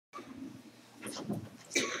In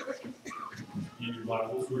your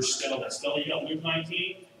Bible, where's Stella? Stella, you got Luke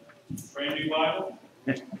 19? Brand new Bible?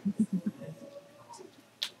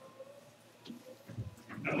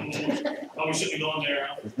 Probably shouldn't be going there,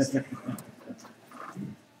 huh?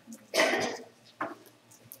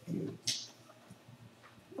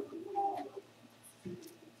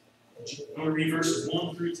 I'm going to read verses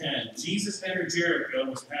 1 through 10. Jesus entered Jericho and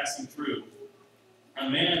was passing through. A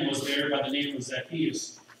man was there by the name of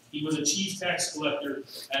Zacchaeus. He was a chief tax collector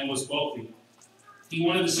and was wealthy. He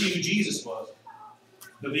wanted to see who Jesus was,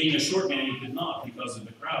 but being a short man, he could not because of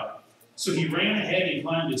the crowd. So he ran ahead and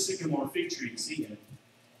climbed a sycamore fig tree to see him,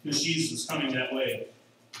 because Jesus was coming that way.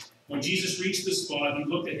 When Jesus reached the spot, he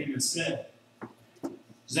looked at him and said,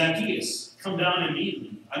 "Zacchaeus, come down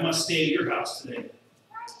immediately. I must stay at your house today."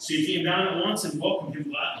 So he came down at once and welcomed him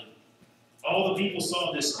gladly. All the people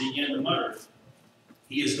saw this and began to mutter,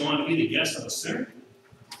 "He is going to be the guest of a sinner."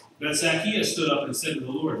 But Zacchaeus stood up and said to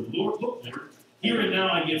the Lord, "Lord, look, Lord, here and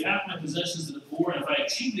now I give half my possessions to the poor, and if I have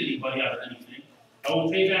cheated anybody out of anything, I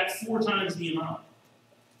will pay back 4 times the amount."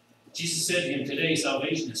 Jesus said to him, "Today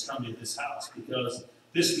salvation has come to this house, because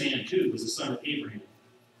this man too was the son of Abraham.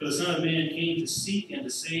 For the Son of Man came to seek and to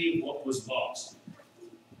save what was lost."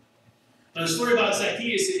 Now, the story about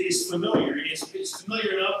Zacchaeus is familiar. It's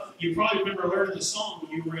familiar enough. You probably remember learning the song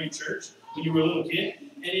when you were in church, when you were a little kid.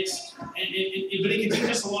 But it can teach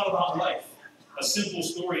us a lot about life. A simple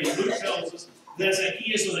story. And Luke tells us that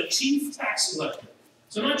Zacchaeus was a chief tax collector.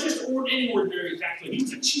 So not just any ordinary tax collector. He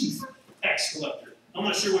was a chief tax collector. I'm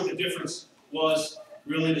not sure what the difference was,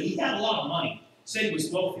 really, but he had a lot of money. Said he was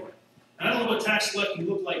wealthy. And I don't know what tax collecting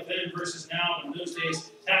looked like then versus now. But in those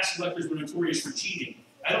days, tax collectors were notorious for cheating.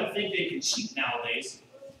 I don't think they can cheat nowadays.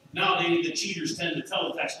 Nowadays, the cheaters tend to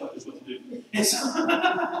tell the tax collectors what to do. And so,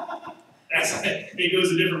 it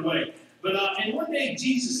goes a different way. But and one day,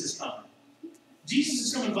 Jesus is coming. Jesus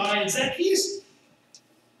is coming by, and Zacchaeus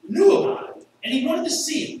knew about it, and he wanted to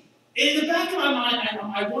see him. In the back of my mind,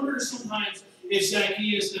 I wonder sometimes if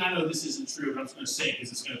Zacchaeus, and I know this isn't true, but I'm just going to say it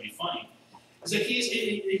because it's going to be funny. Zacchaeus,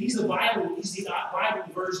 he's the Bible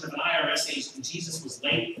version of an IRS agent. When Jesus was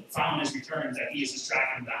late, found his return, Zacchaeus is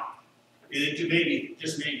tracking him down. Maybe,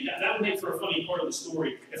 that would make for a funny part of the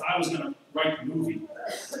story if I was going to write the movie.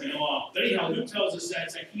 But anyhow, Luke tells us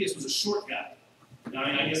that Zacchaeus was a short guy. Now,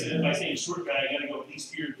 I guess by saying short guy, I got to go at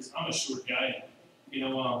least here because I'm a short guy.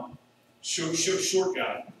 Short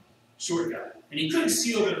guy. And he couldn't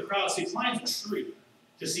see over the crowd, so he climbed a tree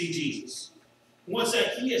to see Jesus. And what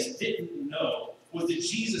Zacchaeus didn't know was that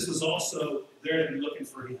Jesus was also there to be looking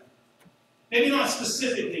for him. Maybe not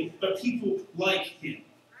specifically, but people like him.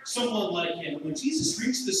 Someone like him. When Jesus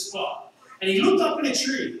reached the spot, and he looked up in a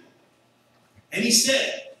tree, and he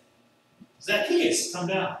said, "Zacchaeus, come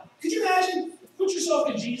down." Could you imagine? Put yourself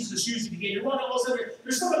in Jesus' shoes again. You're running all of a sudden,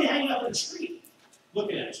 there's somebody hanging up in a tree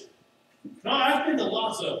looking at you. Now, I've been to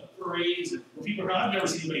lots of parades where people I've never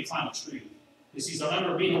seen anybody climb a tree. You see, so I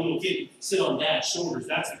remember being a little kid, sit on Dad's shoulders.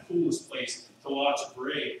 That's the coolest place to watch a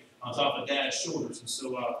parade, on top of Dad's shoulders. And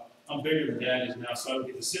so I'm bigger than Dad is now, so I don't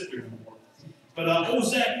get to sit there anymore. But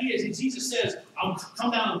Zacchaeus, and Jesus says,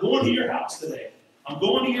 "Come down, I'm going to your house today. I'm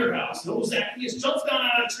going to your house." And Zacchaeus jumps down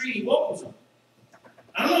out of the tree, he welcomes him.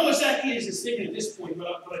 I don't know what Zacchaeus is thinking at this point,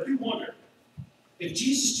 but I do wonder if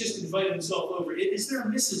Jesus just invited himself over. Is there a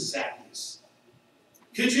Mrs. Zacchaeus?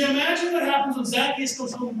 Could you imagine what happens when Zacchaeus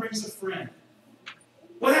goes home and brings a friend?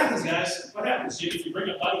 What happens, guys? What happens if you bring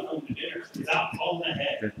a buddy home to dinner without calling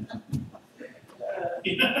ahead?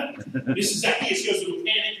 Mrs. Zacchaeus goes to a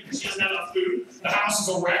panic because she doesn't have enough food. The house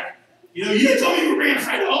is a wreck. You didn't tell me you were bringing a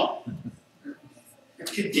friend home.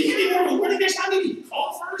 Can you give me more of a warning next time? Did you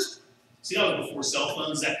call first? See, that was before cell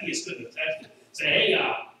phones. Zacchaeus couldn't have texted. Say,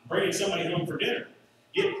 "Hey, bringing somebody home for dinner.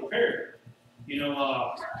 Get prepared."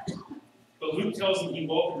 But Luke tells him he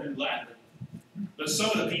welcomed him gladly. But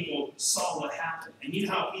some of the people saw what happened. And you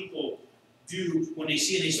know how people do when they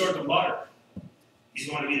see it, they start to mutter. "He's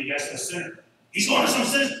going to be the guest of a sinner. He's going to some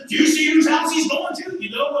sinner. Do you see whose house he's going to?" You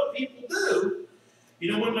know what people do?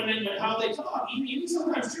 How they talk. Even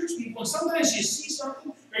sometimes church people, and sometimes you see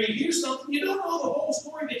something or you hear something, you don't know the whole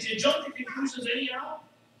story, but you jump to conclusions anyhow,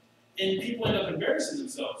 and people end up embarrassing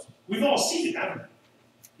themselves. We've all seen it, haven't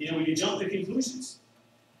we? When you jump to conclusions.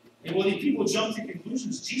 And when these people jump to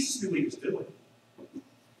conclusions, Jesus knew what he was doing.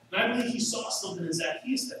 And I believe he saw something in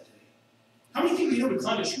Zacchaeus that day. How many people would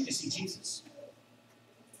climb a tree to see Jesus?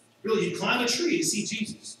 Really, you'd climb a tree to see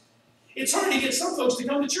Jesus. It's hard to get some folks to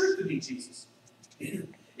come to church to meet Jesus.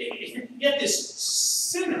 Yet this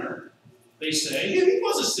sinner, they say, he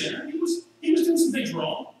was a sinner. He was doing some things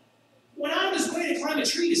wrong. Went out of his way to climb a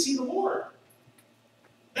tree to see the Lord.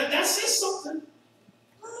 That says something.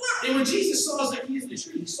 And when Jesus saw Zacchaeus in the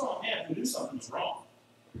tree, he saw a man who knew something was wrong.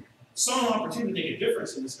 Saw an opportunity to make a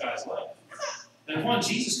difference in this guy's life. And upon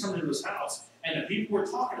Jesus coming into his house, and the people were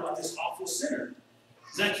talking about this awful sinner,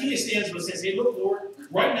 Zacchaeus stands up and says, hey, look, Lord,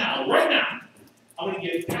 right now, I'm going to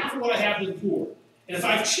give half of what I have to the poor. And if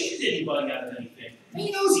I've cheated anybody out of anything, and he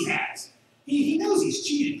knows he has. He knows he's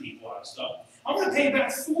cheated people out of stuff. I'm going to pay back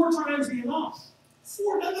 4 times the amount.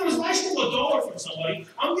 In other words, I stole $1 from somebody,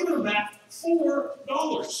 I'm giving them back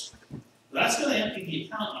 $4. That's going to empty the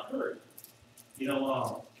account, I heard.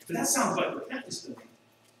 But that sounds like repentance to me.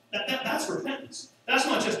 That's repentance. That's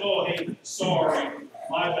not just, oh, hey, sorry,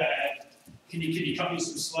 my bad. Can you cut me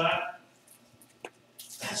some slack?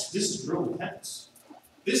 This is real repentance.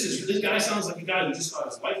 This guy sounds like a guy who just got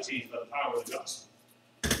his life changed by the power of the gospel.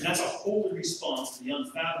 And that's a holy response to the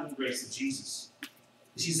unfathomable grace of Jesus.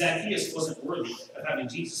 You see, Zacchaeus wasn't worthy of having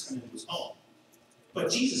Jesus come into his home.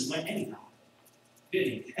 But Jesus went anyhow,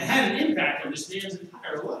 didn't he? And had an impact on this man's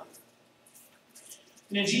entire life.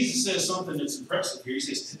 And then Jesus says something that's impressive here. He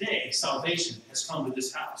says, today salvation has come to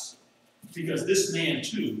this house, because this man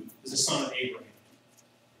too is a son of Abraham.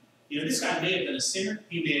 This guy may have been a sinner,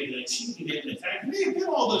 he may have been a cheat, he may have been attacked, he may have been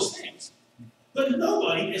all those things. But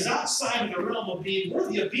nobody is outside of the realm of being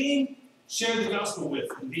worthy of being shared the gospel with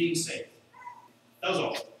and being saved. That was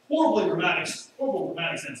a horrible grammatic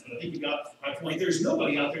sense, but I think you got my point. There's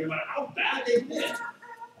nobody out there, no matter how bad they've been, that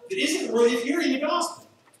isn't worthy of hearing the gospel.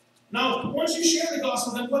 Now, once you share the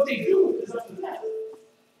gospel, then what they do is up to them.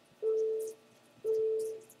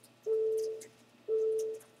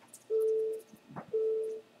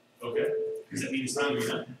 Okay. Does that mean it's time to be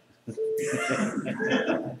done?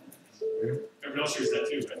 Everyone else hears that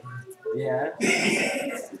too, right? Yeah.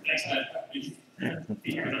 Thanks,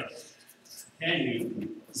 man. Anywho,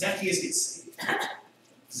 Zacchaeus gets saved.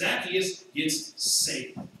 Zacchaeus gets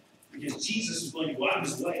saved because Jesus was going to go out of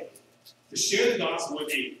his way to share the gospel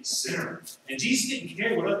with a sinner. And Jesus didn't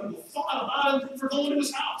care what other people thought about him for going to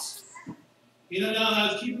his house.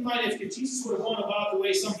 Now keep in mind, if Jesus would have gone about the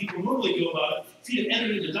way some people normally go about it, if he'd have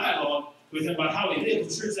entered into dialogue with him about how he lived,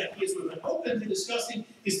 I'm sure Zacchaeus would have been open to discussing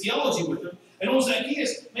his theology with him. And old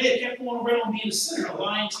Zacchaeus may have kept going around being a sinner, a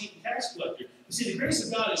lying, cheating tax collector. You see, the grace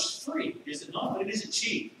of God is free, is it not? But it isn't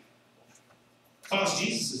cheap. It cost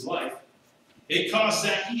Jesus his life. It cost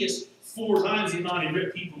Zacchaeus 4 times the amount he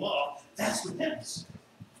ripped people off. That's repentance.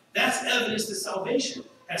 That's evidence that salvation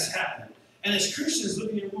has happened. And as Christians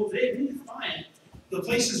living in the world today, we need to find the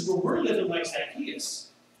places where we're living like Zacchaeus.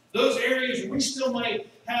 Those areas where we still might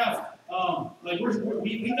have, we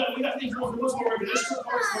got things going for us, but there's still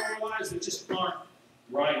parts of our lives that just aren't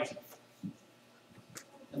right.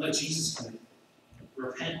 And let Jesus come in.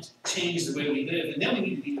 Repent, change the way we live, and then we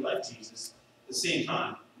need to be like Jesus at the same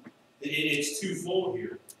time. It's twofold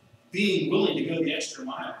here. Being willing to go the extra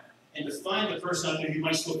mile and to find the person out there who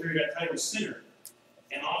might still carry that title sinner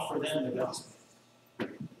and offer them the gospel.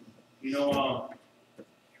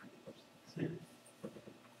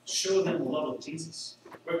 Show them the love of Jesus.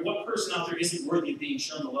 Right? What person out there isn't worthy of being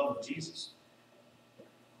shown the love of Jesus?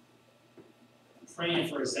 I'm praying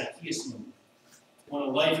for a Zacchaeus moment when a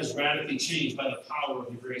life is radically changed by the power of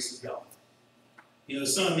the grace of God. The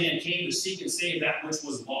Son of Man came to seek and save that which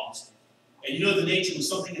was lost. And the nature when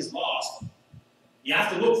something is lost, you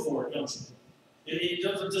have to look for it, don't you? It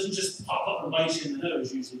doesn't just pop up and bite you in the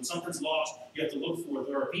nose, usually. When something's lost, you have to look for it.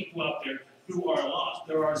 There are people out there who are lost.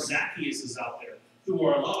 There are Zacchaeuses out there who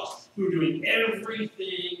are lost, who are doing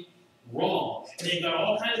everything wrong. And they've got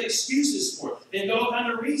all kinds of excuses for it. They've got all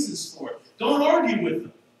kinds of reasons for it. Don't argue with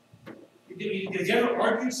them. Did you ever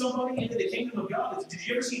argue somebody into the kingdom of God? Did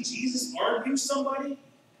you ever see Jesus argue somebody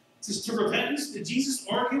to repentance? Did Jesus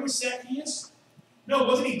argue with Zacchaeus? No,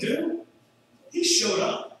 what did he do? He showed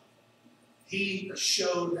up. He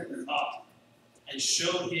showed up and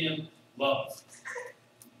showed him love.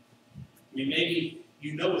 Maybe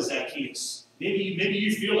you know a Zacchaeus. Maybe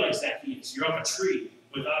you feel like Zacchaeus. You're up a tree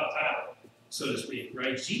without a paddle, so to speak,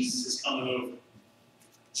 right? Jesus is coming over.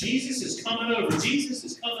 Jesus is coming over. Jesus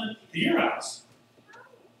is coming to your house.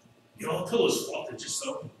 All the pillows fall just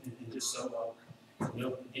so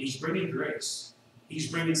and he's bringing grace. He's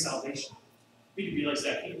bringing salvation. We need to be like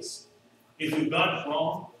Zacchaeus. If we've gotten it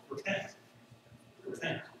wrong, repent.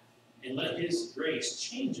 Repent. And let his grace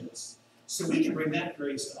change us so we can bring that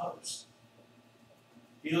grace to others.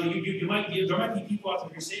 There might be people out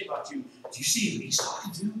there who say about you, do you see who he's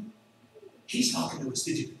talking to? He's talking to us.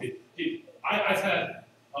 I've had,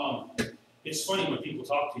 it's funny when people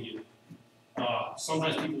talk to you.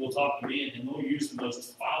 Sometimes people will talk to me and they'll use the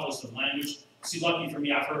most foulest of language. See, lucky for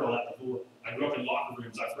me, I've heard all that before. I grew up in locker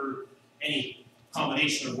rooms. I've heard any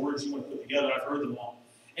combination of words you want to put together. I've heard them all.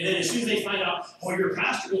 And then as soon as they find out, oh, you're a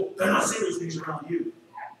pastor, well, they're not saying those things around you.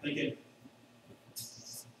 Thinking,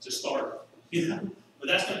 just start. You know? But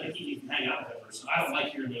that's not going to keep you from hanging out with that person. I don't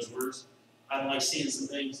like hearing those words. I don't like seeing some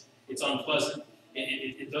things. It's unpleasant. And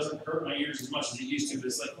it doesn't hurt my ears as much as it used to. But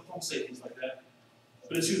it's like, oh, don't say things like that.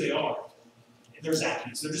 But it's who they are. They're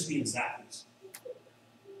Zacchaeus. They're just being Zacchaeus.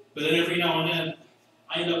 But then every now and then,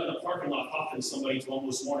 I end up in a parking lot talking to somebody till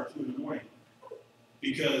almost 1 or 2 in the morning.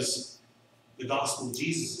 Because the gospel of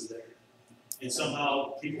Jesus is there. And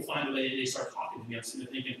somehow people find a way and they start talking to me. I'm sitting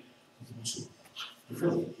there thinking,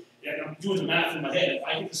 really? Yeah, I'm doing the math in my head. If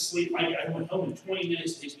I get to sleep, I went home in 20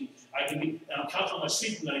 minutes. It takes me, and I'm counting on my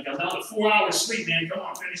sleep tonight. I'm down to 4 hours sleep, man. Come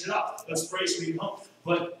on, finish it up. Let's pray so we can home.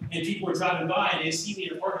 And people are driving by and they see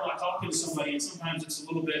me in a parking lot talking to somebody, and sometimes it's a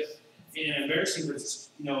little bit embarrassing, but it's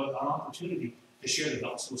an opportunity to share the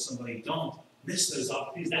gospel with somebody. Don't miss those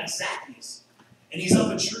opportunities. That's Zacchaeus. And he's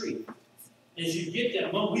up a tree. And if you get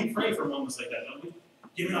that moment, we pray for moments like that, don't we?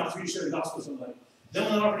 Give an opportunity to share the gospel with somebody. Then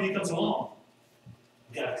when that opportunity comes along,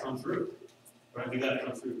 we got to come through. Right? We got to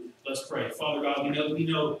come through. Let's pray. Father God, we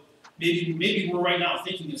know maybe we're right now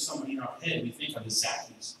thinking of somebody in our head. We think of as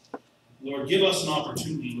Zacchaeus. Lord, give us an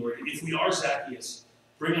opportunity, Lord. If we are Zacchaeus,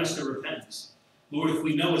 bring us to repentance. Lord, if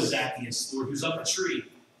we know a Zacchaeus, Lord, who's up a tree,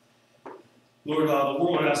 Lord, the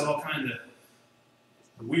world has all kinds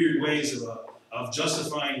of weird ways of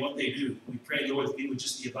justifying what they do. We pray, Lord, that it would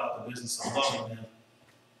just be about the business of loving them.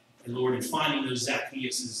 And Lord, in finding those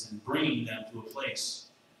Zacchaeuses and bringing them to a place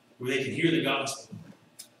where they can hear the gospel.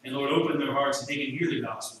 And Lord, open their hearts and they can hear the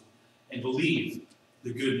gospel and believe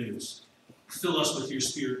the good news. Fill us with your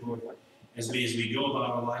Spirit, Lord, as we go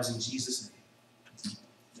about our lives in Jesus'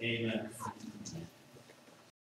 name. Amen.